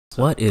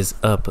What is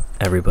up,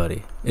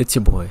 everybody? It's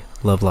your boy,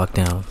 Love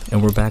Lockdown,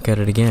 and we're back at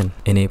it again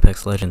in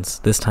Apex Legends,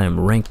 this time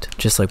ranked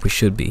just like we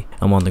should be.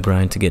 I'm on the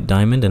grind to get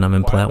Diamond, and I'm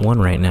in Plat 1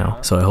 right now,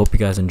 so I hope you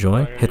guys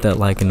enjoy. Hit that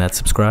like and that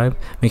subscribe.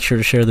 Make sure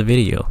to share the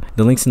video.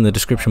 The links in the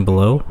description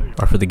below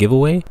are for the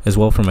giveaway, as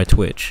well for my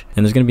Twitch,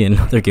 and there's going to be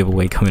another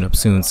giveaway coming up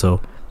soon,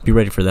 so be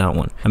ready for that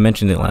one. I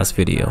mentioned it last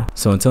video.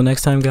 So until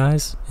next time,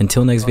 guys,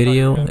 until next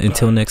video,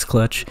 until next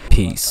clutch,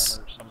 peace.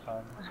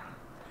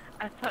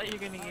 I thought you were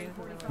going to use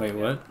it. Wait,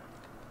 what?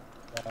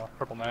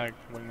 Purple mag,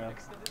 wingman.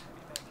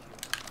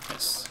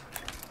 Yes.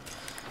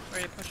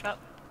 Ready to push up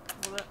a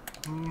little bit?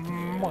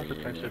 More the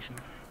train station.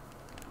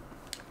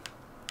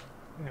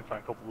 I can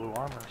find a couple blue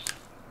armors.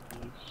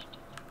 At least.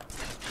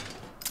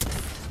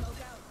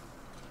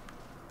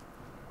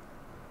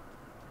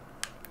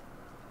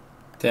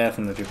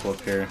 Definitely people up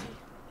here.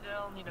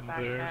 Still need a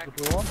There's backpack. the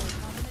blue armor.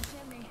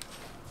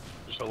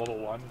 Just a level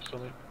 1, you still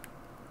need.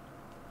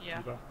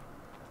 Yeah.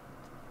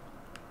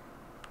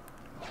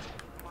 I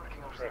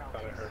thought I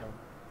heard him.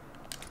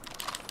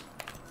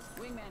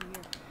 Wingman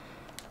here.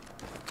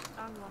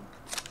 Found one.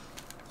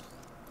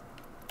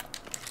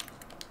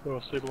 Throw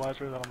a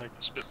stabilizer, that'll make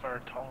the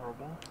Spitfire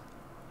tolerable.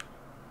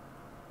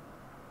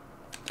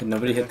 Did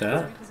nobody hit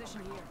that?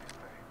 Position here.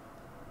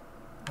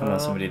 I know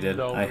somebody did.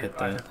 No, I hit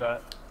I that. hit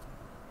that.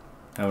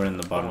 I went in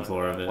the bottom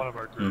floor of it. One of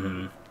our group.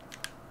 Mm-hmm.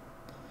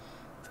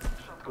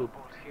 Good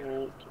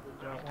bolt to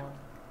that one.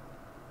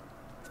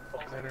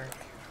 Alternator.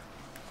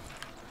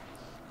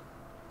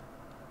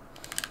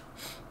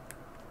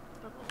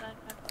 Purple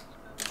backpack, let's go.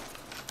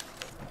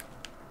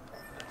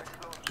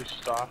 Just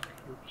stock.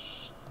 Oops. I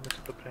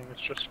missed the ping,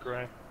 it's just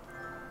gray.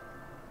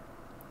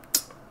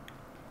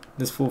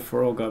 This full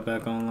furl got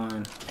back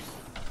online.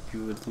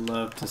 You would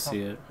love to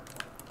see it.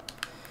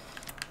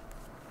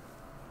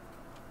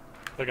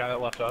 The guy that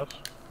left us?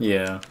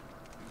 Yeah.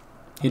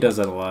 He does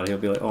that a lot. He'll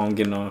be like, oh, I'm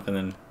getting off, and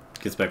then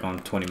gets back on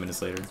 20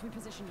 minutes later.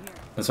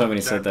 That's why when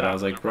he said that, I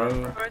was like, bro.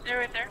 Right there,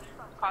 right there.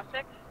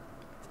 Caustic.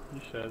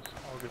 He says,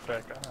 I'll get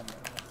back on.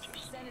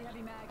 Just Sending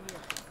heavy mag here.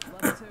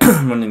 Level 2.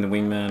 Running the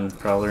wingman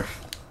prowler.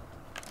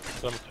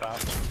 on the top.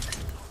 Give it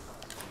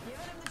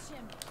him the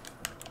shim.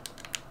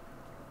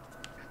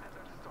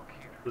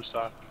 Blue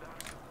stock.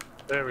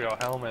 There we go,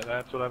 helmet.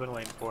 That's what I've been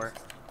waiting for.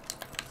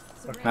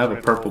 I have a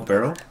purple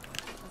barrel. Let's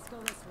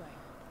go this way.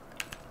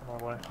 On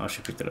my way. Oh,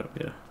 she picked it up,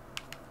 yeah.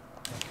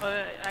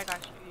 Oh, I got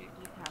you. You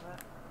can have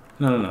it.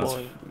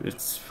 No,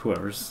 it's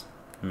whoever's.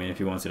 I mean, if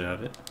he wants you to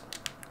have it.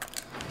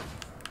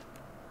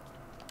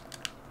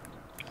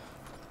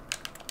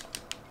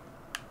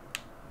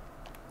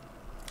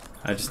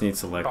 I just need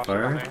select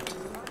fire.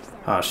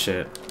 Oh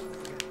shit.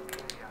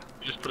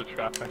 You just put a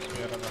trap next to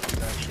me. I don't know if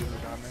he's actually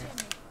on me.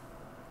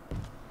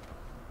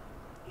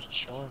 Just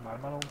chilling,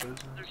 mind my own business.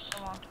 There's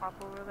some on top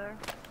over there.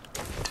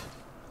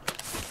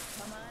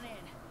 Come on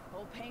in.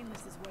 Old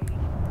Painless is waiting.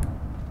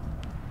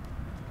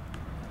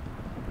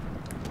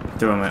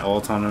 Throwing my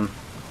ult on him.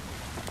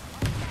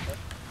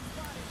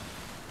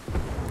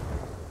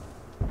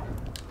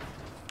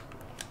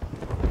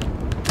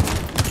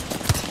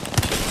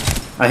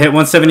 I hit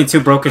 172,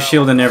 broke his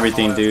shield and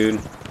everything, dude.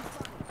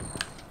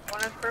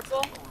 One is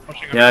purple.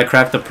 Yeah, I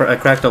cracked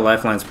the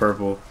lifeline's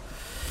purple.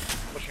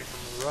 Pushing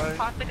from the right.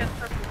 Caustic is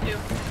purple too.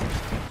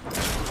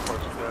 Of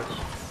course it does.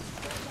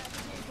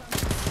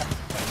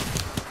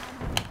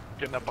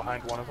 Getting up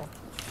behind one of them.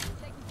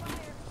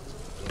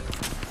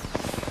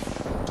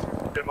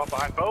 Getting up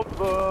behind both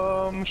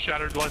of them.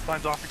 Shattered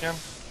lifelines off again.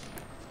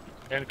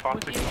 And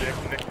caustic and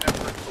James nicked him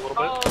for a little bit.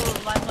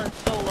 Oh, mine was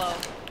so low.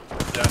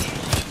 Yeah,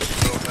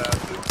 so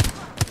fast. Dude.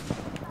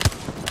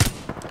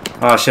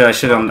 Oh shit, I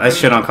shit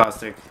on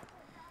caustic.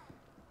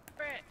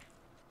 Frick.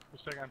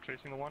 Just a second, I'm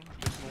chasing the one.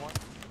 Chasing the one.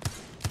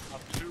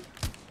 Up two.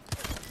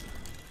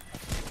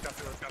 Got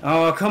the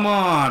Oh come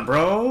on,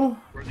 bro.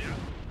 Where's he at?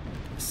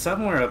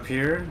 Somewhere up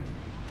here.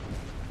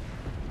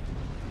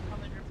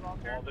 On the drip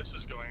walker. While this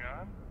is going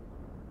on.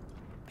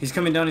 He's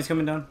coming down. He's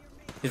coming down.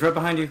 He's right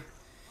behind you.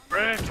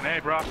 Frick,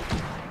 hey, bro.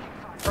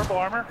 Purple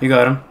armor. You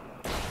got him.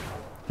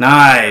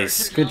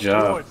 Nice. Good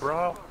Destroyed, job.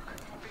 bro.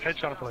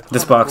 Headshot for like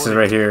This box is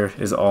right here.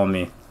 Is all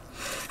me.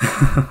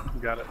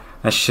 You got it.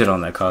 I shit on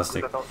that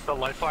caustic. The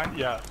lifeline?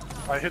 Yeah.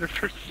 I hit her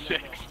for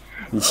 6.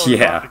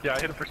 Yeah. Yeah, I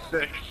hit her for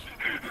 6.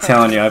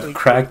 Telling you, I've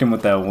cracked him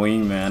with that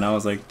wing, man. I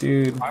was like,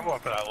 dude. I'm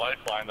going for that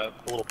lifeline. That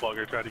little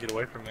bugger tried to get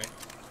away from me.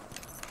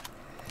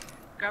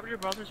 Grab your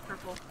brother's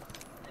purple.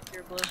 If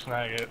you're blue.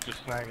 Snag it.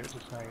 Just snag it.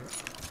 Just snag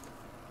it.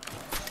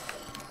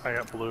 I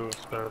got blue.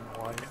 It's better than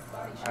white. And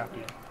I'm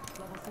happy.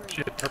 She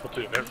had purple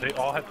too. They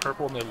all had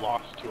purple and they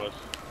lost to us.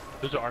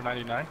 This is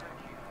R99.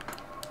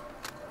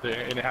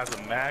 And it has a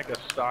mag, a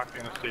stock,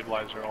 and a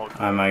stabilizer. All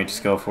I might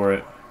just go for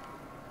it.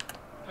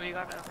 Oh, you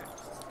got it? Okay.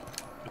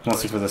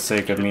 Mostly for the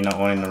sake of me not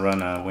wanting to run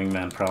a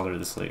wingman prowler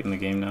this late in the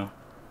game now.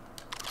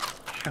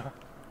 Heavy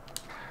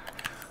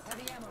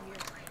ammo here.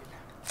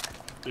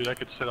 Dude, I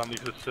could sit on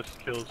these assist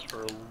kills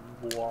for a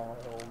while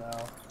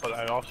now, but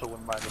I also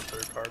wouldn't mind a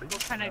third party.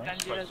 What kind of gun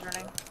do you guys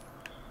running?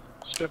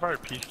 Spitfire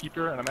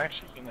Peacekeeper, and I'm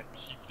actually gonna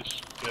keep the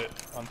Spit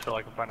until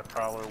I can find a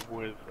Prowler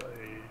with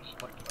a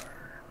select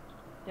fire.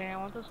 Dang, I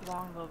want this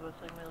longbow, but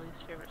it's like my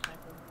least favorite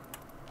sniper.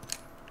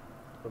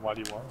 Then why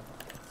do you want it?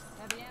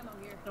 Heavy ammo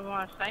here. I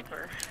want a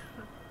sniper.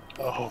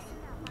 Oh,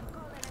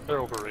 they're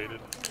overrated.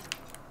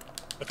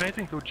 If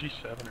anything, go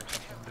G7 or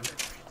something, dude.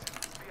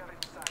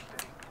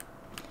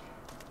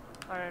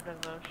 Fire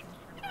devotion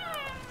for now.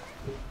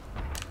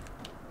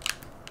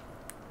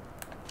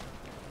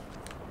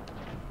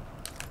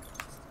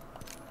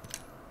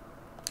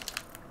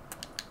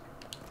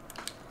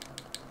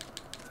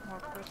 More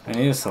I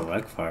need a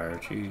select fire,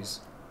 jeez.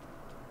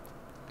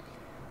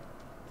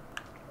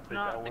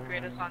 Not the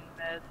greatest on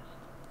meds.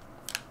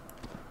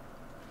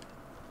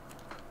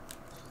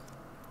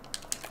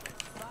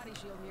 Body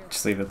shield here.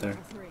 Just leave it there.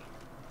 Level 3.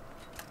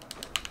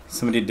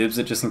 Somebody dibs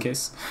it just in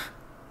case.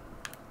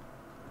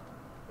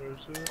 Where's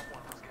it?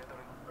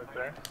 Right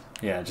there?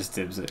 Yeah, just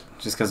dibs it.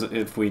 Just because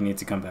if we need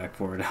to come back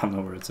for it, I'll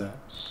know where it's at.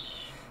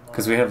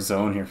 Because we have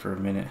zone here for a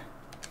minute.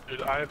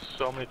 Dude, I have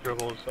so many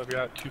dribbles. I've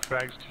got 2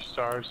 frags, 2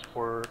 stars,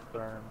 4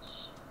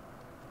 therms.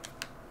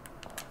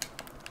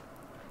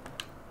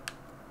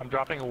 I'm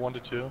dropping a 1 to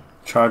 2.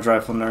 Charge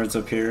rifle nerds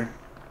up here.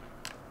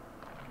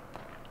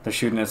 They're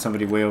shooting at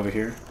somebody way over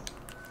here.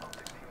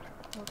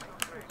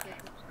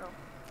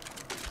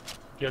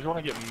 You guys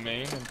want to get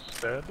main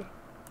instead?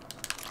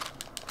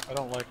 I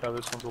don't like how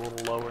this one's a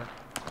little lower.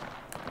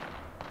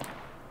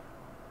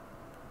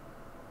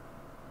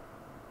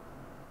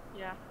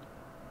 Yeah.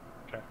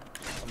 Okay,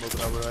 I'm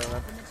moving over there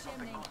then. In the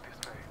chimney.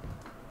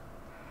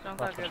 Don't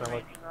That's got good what I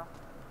range like. though.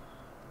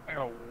 I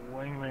got a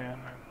wingman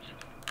and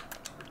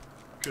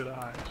good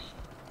eyes.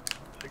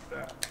 Take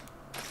that.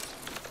 That's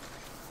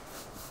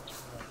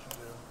what I can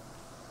do.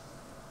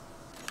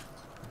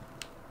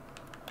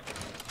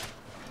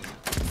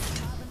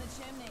 Top in the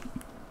chimney.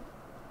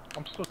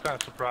 I'm still kind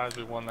of surprised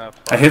we won that I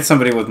fight. hit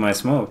somebody with my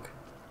smoke.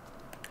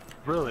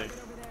 Really? Right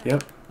over there.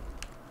 Yep.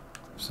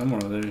 Somewhere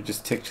over there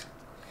just ticked.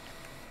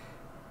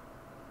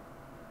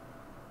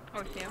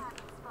 Oh, see him?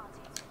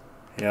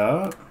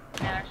 Yeah.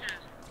 Yeah, I should just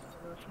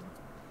devotion.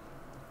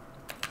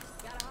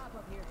 Gotta hop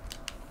up here.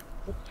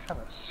 What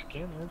kind of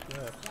skin is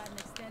this? Got an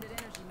extended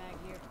energy mag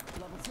here.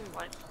 Level 2.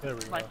 There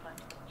we go. Lifeline.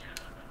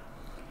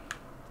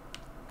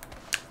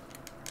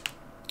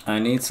 I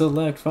need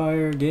select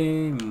fire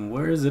game.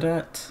 Where is it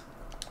at?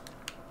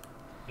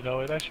 You know,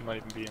 it actually might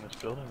even be in this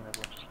building and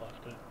everyone just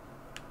left it.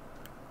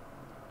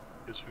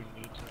 Because who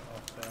needs it?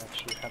 Oh, they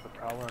actually have the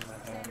Prowler in their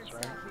Standard hands,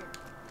 right? stack here.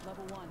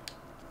 Level 1.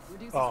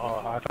 Reduces Oh,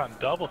 range. I found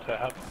double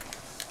tap.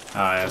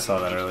 Ah, I saw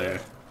that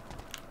earlier.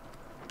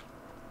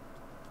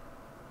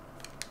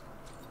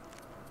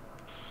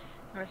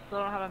 I still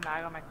don't have a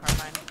mag on my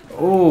carbine.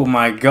 Oh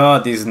my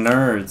god, these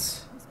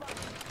nerds.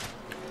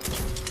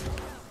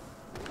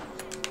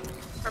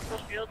 Purple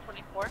shield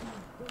 24. You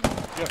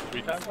have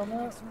 3 times on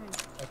that? Next ring.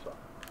 That's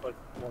like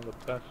one of the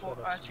best Well,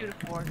 setups. 2 to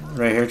 4.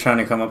 Right here trying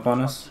to come up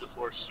on us. 2 to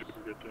 4 is super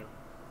good too.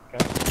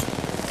 Okay?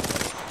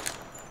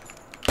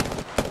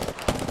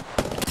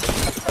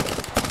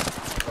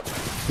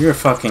 You're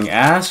fucking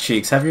ass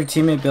cheeks. Have your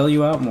teammate bail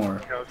you out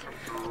more. Guys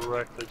from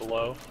directly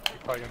below. He's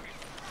probably gonna,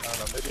 I don't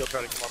know, maybe he'll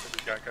try to come up with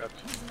these guy cuts.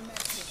 Using the med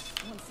kit.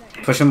 1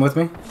 second. Push him with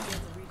me. I'm able to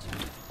reach him.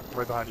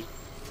 Right behind you.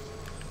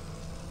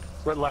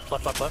 Right, left,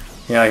 left, left,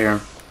 left. Yeah, I hear him.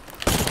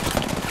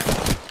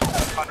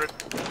 100.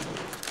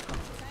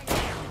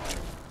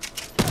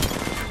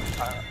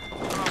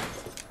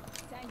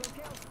 Tango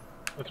killed.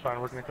 It's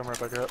fine, we're gonna come right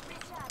back up.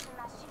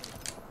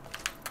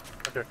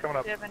 Okay, coming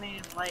up. Do you have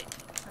any light?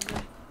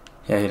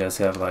 Yeah, he does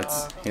have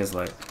lights. He has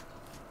light.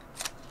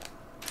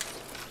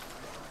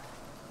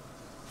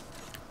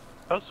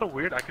 That was so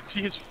weird, I could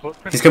see his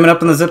footprint. He's coming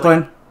up on the zip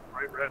line.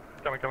 Right, red.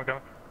 Coming, coming,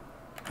 coming.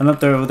 I'm up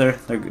there over there.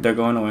 They're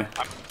going away.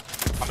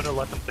 I'm gonna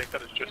let them think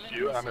that it's just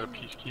you, and I'm gonna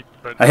peacekeep.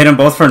 Right. I hit them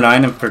both for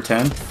 9 and for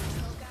 10.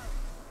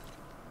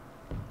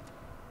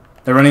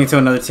 They're running into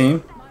another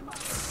team.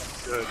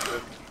 Good,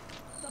 good.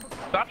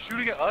 Stop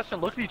shooting at us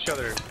and look at each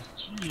other.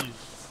 Jeez.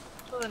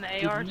 With an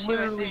We're AR too, I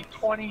literally think.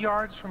 20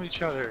 yards from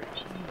each other.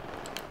 Jeez.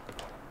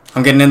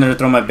 I'm getting in there to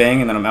throw my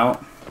bang and then I'm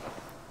out.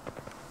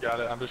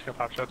 Got it. I'm just gonna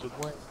pop shots with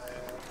wing.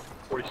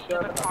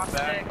 47 on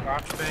that.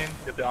 Octane.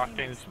 Get the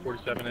octane is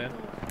 47 in.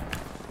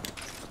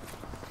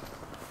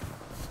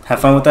 Have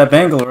fun with that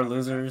Bangalore,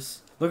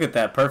 losers. Look at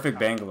that perfect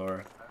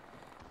Bangalore.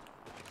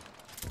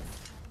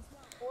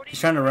 He's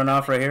trying to run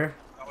off right here.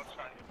 I was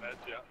trying to get meds,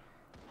 yeah.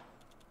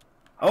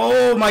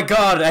 Oh my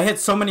god, I hit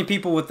so many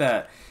people with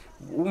that.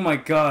 Oh my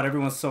god,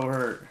 everyone's so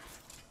hurt.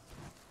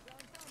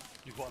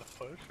 You want to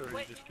push, or are you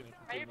Wait, just gonna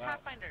are you complete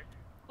that? Pathfinder?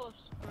 Close.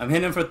 I'm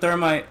hitting him for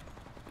thermite.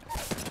 Okay,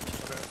 okay.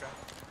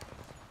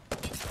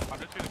 I'm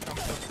just gonna come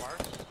with those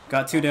marks.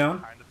 Got 2 down.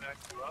 Behind the back,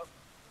 you up.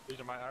 These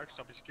are my arcs,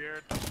 don't be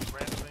scared.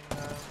 Rambling,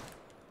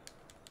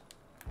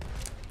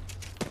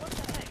 What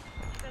the heck?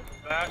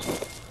 back.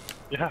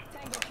 Yeah.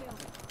 Tango killed.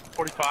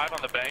 45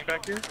 on the bang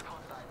back here.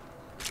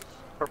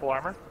 Purple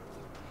armor.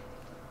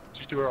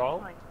 Did you do her all?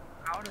 Like,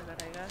 out of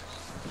it, I guess.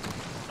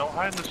 Don't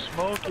hide in the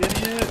smoke,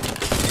 idiot.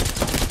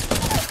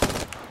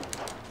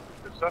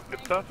 Good stuff,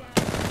 good stuff.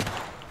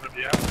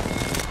 Yeah.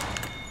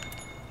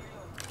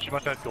 She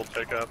must have gold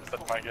pickup,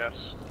 that's my guess.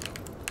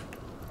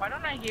 Why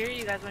don't I hear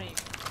you guys when you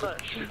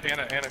push? And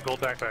a gold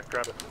backpack,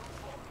 grab it.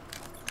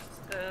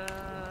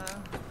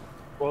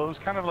 Well, it was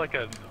kind of like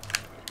a...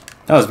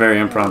 That was very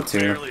It impromptu.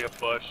 was barely a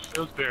push. It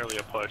was barely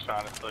a push,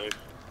 honestly.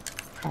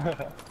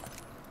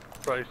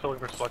 Bro, you still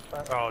looking for select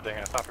time? Oh, dang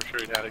it. I thought for sure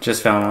you had it.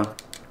 Just found one.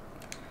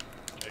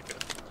 Take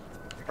it.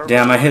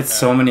 Damn, I hit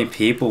so many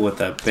people with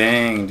that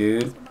bang,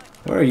 dude.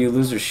 Where are you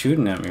losers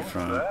shooting at me What's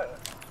from? that?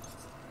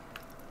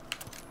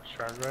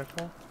 Charge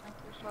rifle?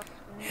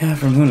 Yeah,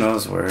 from who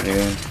knows where,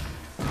 dude.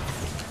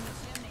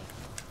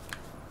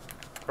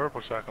 Purple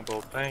shotgun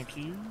bolt, thank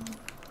you.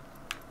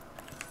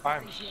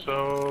 I'm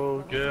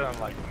so good, I'm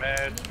like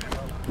mad.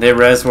 They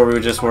res where we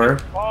just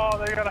were.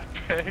 Oh, they got a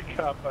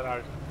pickup on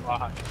our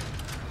spot.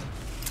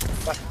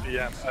 That's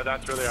BM.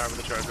 That's where they are with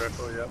the charge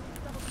rifle, yep.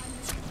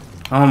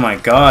 Oh my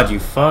god, you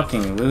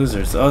fucking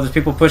losers. Oh, there's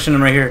people pushing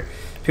them right here.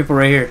 People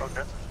right here.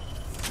 Okay.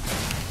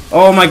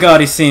 Oh my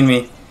god, he's seen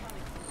me.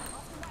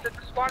 It's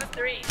a squad of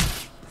 3.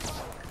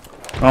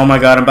 Oh my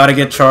god, I'm about to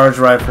get charge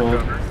rifled.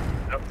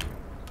 Yep.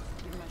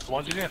 The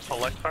one's using a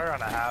select fire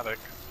on a Havoc.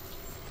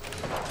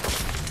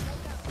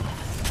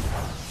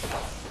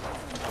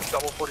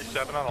 Double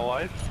 47 on a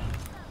life.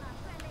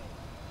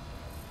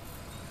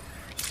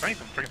 Not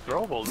even freaking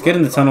throwable. Get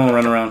in the tunnel and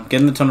run around.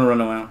 Get in the tunnel and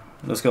run around.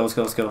 Let's go, let's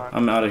go, let's go.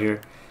 I'm out of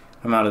here.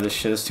 I'm out of this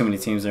shit. There's too many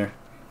teams there.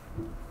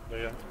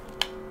 Yeah.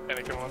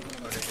 Any good one?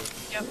 Okay, good.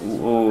 Yep.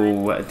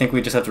 Oh, I think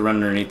we just have to run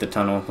underneath the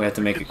tunnel. We have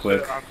to make it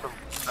quick. On some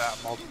fat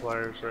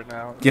multipliers right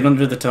now. Get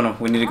under the tunnel.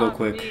 We need to go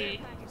quick.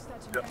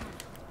 Yep.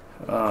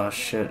 Oh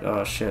shit,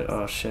 oh shit,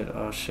 oh shit,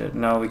 oh shit.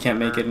 No, we can't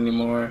make it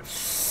anymore.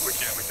 We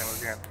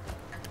can't.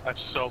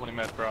 That's so many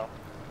meds, bro.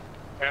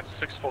 I got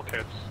 6 full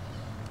kits.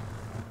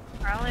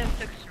 I only have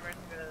 6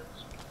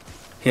 syringes.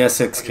 He has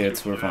 6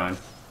 kits, we're fine.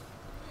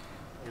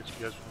 I guess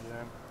you guys can get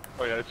in.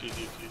 Oh yeah, it's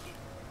easy, it's easy.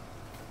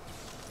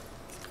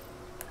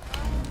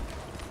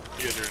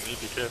 You guys are an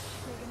easy kit.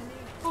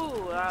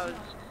 Ooh, that was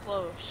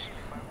close.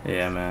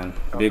 Yeah, man.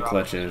 Big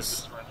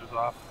clutches.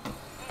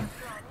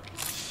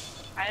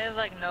 I have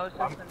like no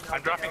system.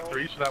 I'm dropping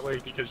 3 so that way,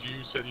 because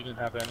you said you didn't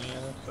have any in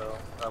it, so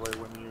that way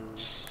when you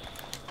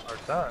are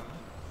done,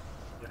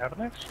 you have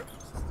an extra.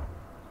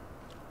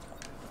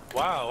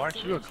 Wow,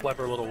 aren't you a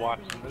clever little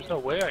Watson? There's no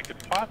way I could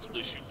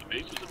possibly shoot the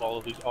bases of all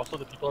of these. Also,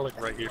 the people are like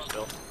right here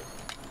still.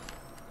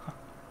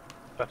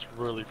 That's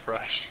really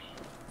fresh.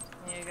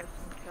 Yeah, get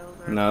some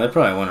kills. No, they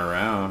probably went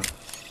around.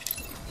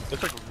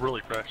 It's like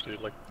really fresh,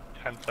 dude. Like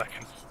 10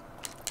 seconds.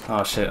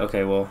 Oh shit,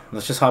 okay, well,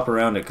 let's just hop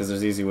around it because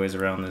there's easy ways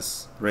around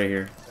this. Right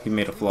here. He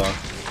made a flaw.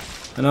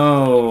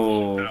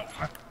 No!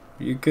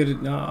 You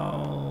could.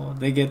 No.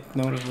 They get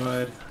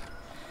notified.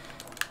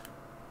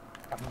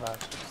 I'm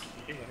not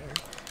scared.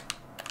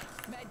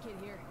 Medkit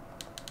here.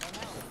 I'm out, to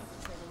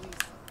say the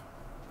least.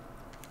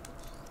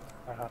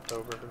 I hopped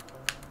over her.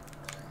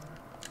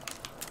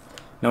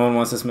 No one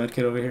wants this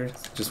medkit over here?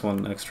 It's just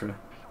one extra.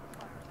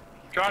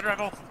 Charge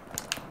rifle!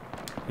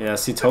 Yeah,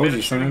 see, told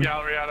you, son.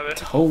 Gallery out of this.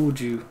 Told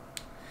you.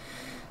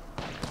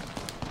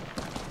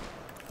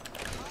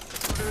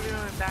 What are we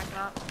doing? Backing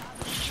up.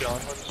 Just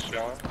chilling, we're just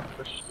chilling.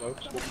 Push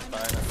slopes, we'll be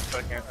fine in a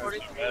second.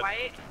 43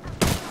 white.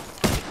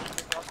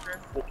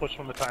 We'll push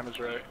when the time is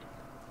right.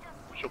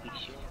 Which will be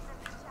soon.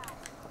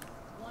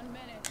 1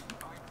 minute.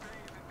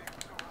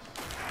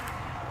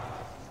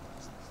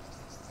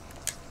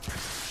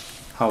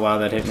 Oh wow,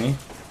 that hit me.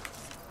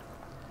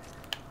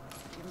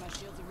 Give my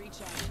shields a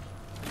recharge.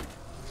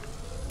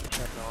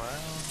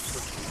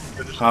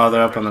 Oh,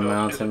 they're up on the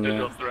mountain,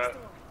 yeah.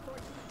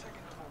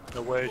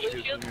 No way she's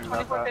Shield using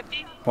that.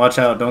 2450? Watch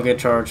out, don't get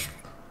charged.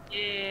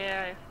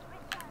 Yeah.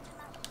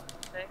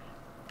 Safe.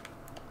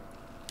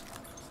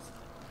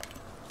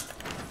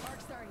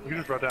 Arcstar We here. can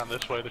just run down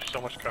this way, there's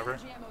so much cover.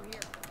 Ammo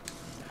here.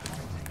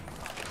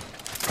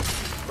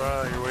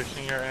 Bro, you're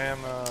wasting your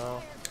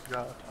ammo. You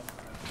got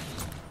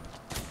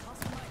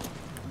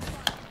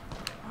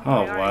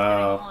Oh We already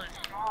wow. getting one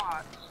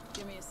shot.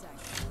 Give me a sec.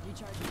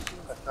 Recharge my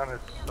shields. that gun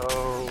is so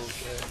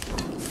good.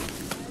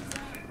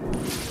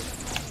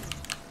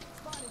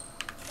 Spotted.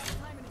 Stop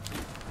climbing it.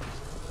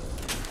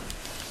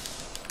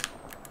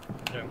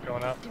 Yeah, I'm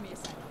going up. Give me a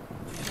sec.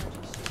 Recharge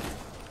your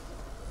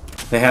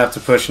shields. They have to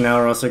push now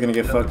or else they're gonna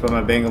get fucked by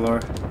my Bangalore.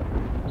 Just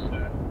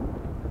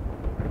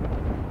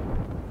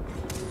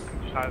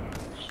hiding.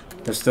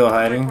 They're still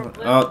hiding.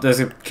 Oh, there's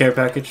a care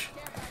package.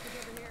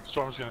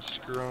 Storm's gonna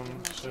screw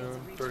him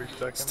soon. 30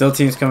 seconds. Still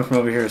teams coming from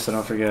over here, so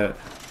don't forget.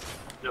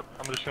 Yep,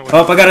 I'm just gonna wait.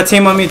 Oh, I got a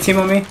team on me, team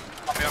on me. On me.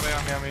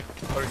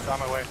 Already on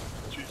my way.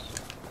 Jeez.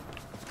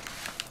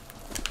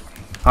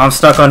 I'm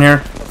stuck on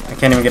here. I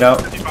can't even get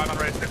out. 55 on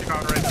raid, 55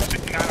 on raid,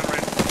 69 on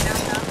raid.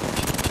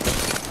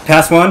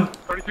 Pass one.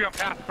 33 on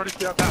path,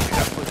 33 on path.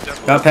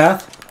 Definitely. Got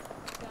path.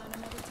 Found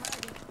another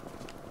target.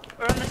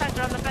 We're on the fence,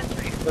 we're on the fence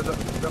tree.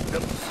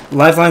 Yep.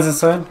 Lifelines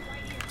inside.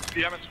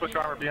 BM and switch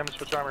armor, BM and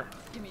switch armor.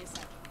 Give me a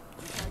sec.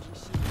 Recharge your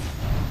shields.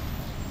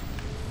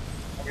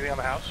 I'm getting on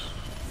the house.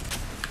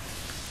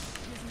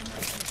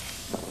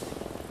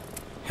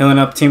 Healing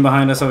up, team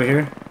behind us over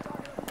here.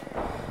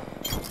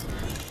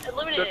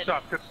 Eliminated. Good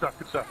stuff, good stuff,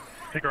 good stuff.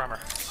 Take your armor.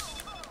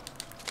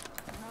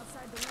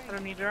 I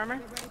don't need your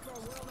armor.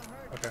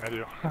 Okay, I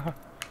do. I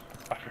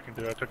freaking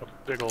do. I took a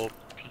big old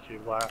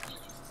PK blast.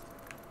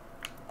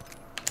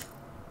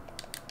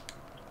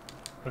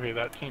 Okay,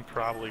 that team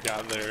probably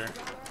got there.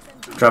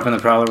 Dropping the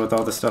prowler with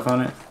all the stuff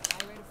on it.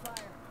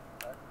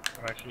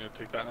 I'm actually gonna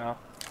take that now.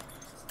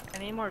 I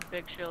need more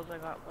big shields. I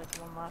got like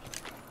one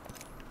left.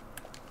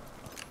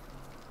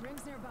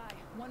 Rings nearby.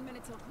 1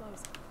 minute till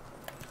close.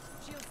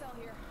 Shield cell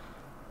here.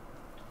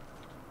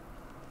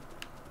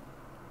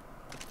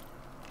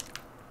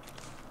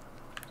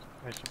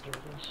 Nice to do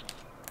this.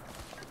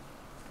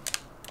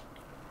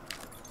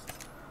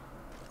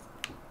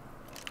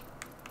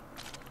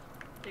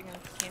 Taking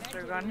a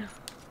cancer gun.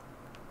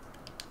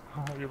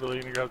 Oh, you really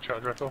need to grab a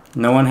charge rifle?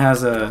 No one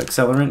has a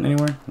accelerant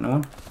anywhere? No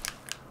one?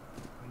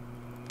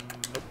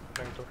 Nope,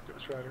 I think it's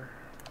Ghost Rider.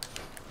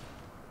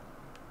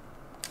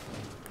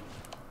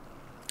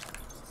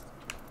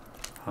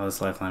 Oh,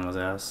 this lifeline was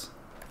ass.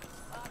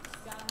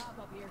 Gotta hop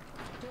up here.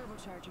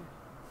 Turbocharger.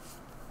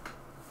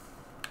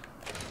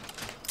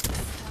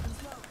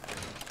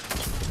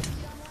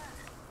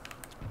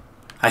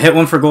 I hit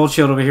one for gold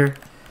shield over here.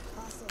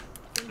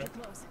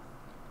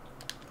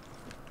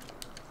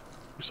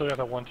 We still got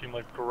that one team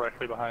like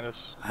directly behind us.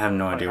 I have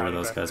no Like, idea where hiding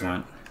those back guys there.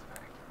 went.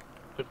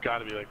 They've got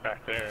to be like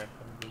back there.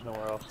 There's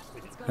nowhere else.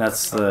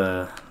 That's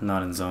the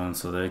not in zone,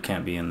 so they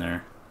can't be in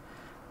there.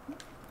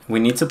 We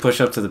need to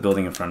push up to the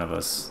building in front of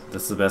us.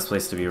 That's the best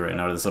place to be right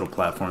now, to this little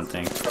platform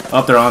thing.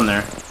 Oh, they're on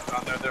there.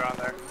 On there, they're on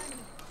there.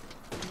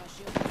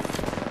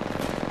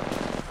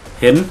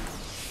 Hidden?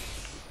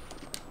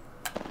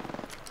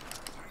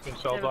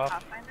 Themselves They have a off.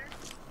 Pathfinder?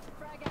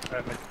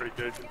 That makes pretty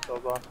good.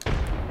 Themselves off.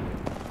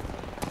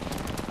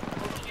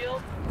 Gold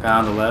shield. Guy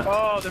on the left.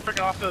 Oh, they're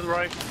freaking off to the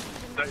right.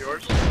 Is that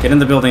yours? Get in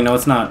the building. No,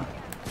 it's not.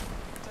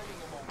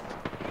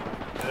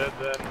 And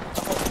then.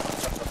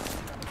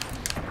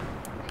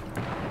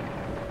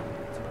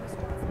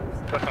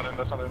 That's not in,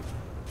 that's not in.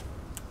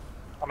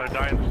 I'm gonna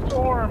die in the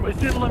storm! It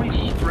didn't let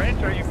me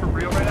sprint! Are you for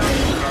real right now?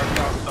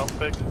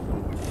 Self-pick.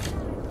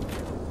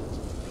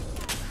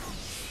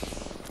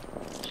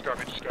 Just grab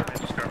me, just grab me,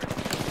 just grab me.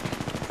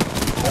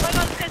 Oh my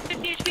god, this guy's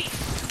 50 HP.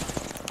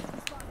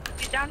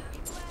 He's down.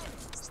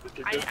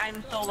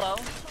 I'm so low.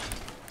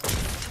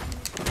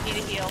 Need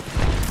a heal.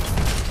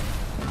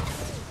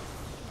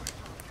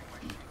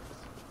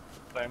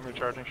 I'm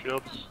recharging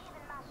shields.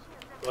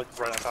 They're like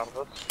right on top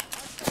of us.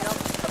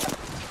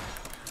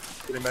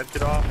 Getting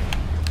medkit off.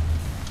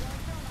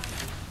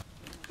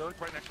 They're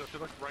like right next to us.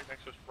 They're like right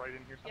next to us, right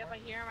in here Yep, somewhere.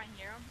 I hear him, I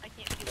hear him. I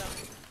can't see them.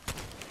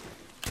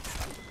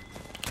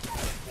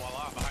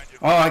 Voila, behind you.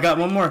 Oh, I got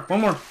one more.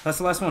 One more. That's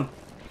the last one.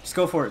 Just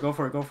go for it. Go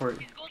for it. Go for it.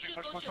 Gold shield,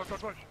 Push, gold push, shield. push,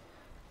 push, push.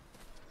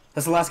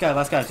 That's the last guy.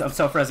 Last guy. I'm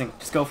self-resing.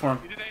 Just go for him.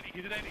 He did 80,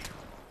 he did 80.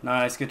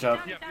 Nice. Good job.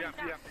 Yep, yep,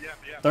 yep, yep,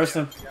 yep.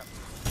 Thurston. Yep.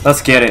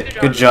 Let's get it.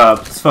 Good job.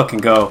 Let's fucking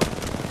go.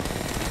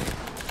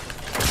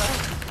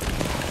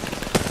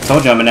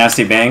 Told you I'm a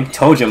nasty bang.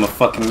 Told you I'm a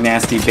fucking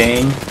nasty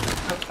bang.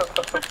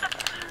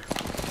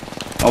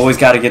 Always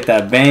gotta get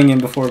that bang in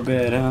before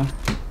bed, huh?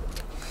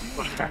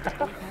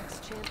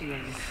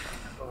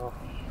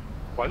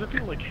 Why does it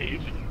feel like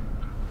hazy?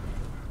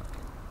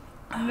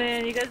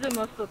 Man, you guys are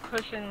most of the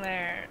pushing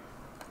there.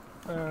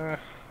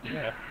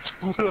 Yeah.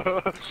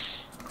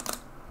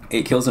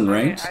 8 kills in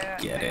range? I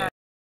Get had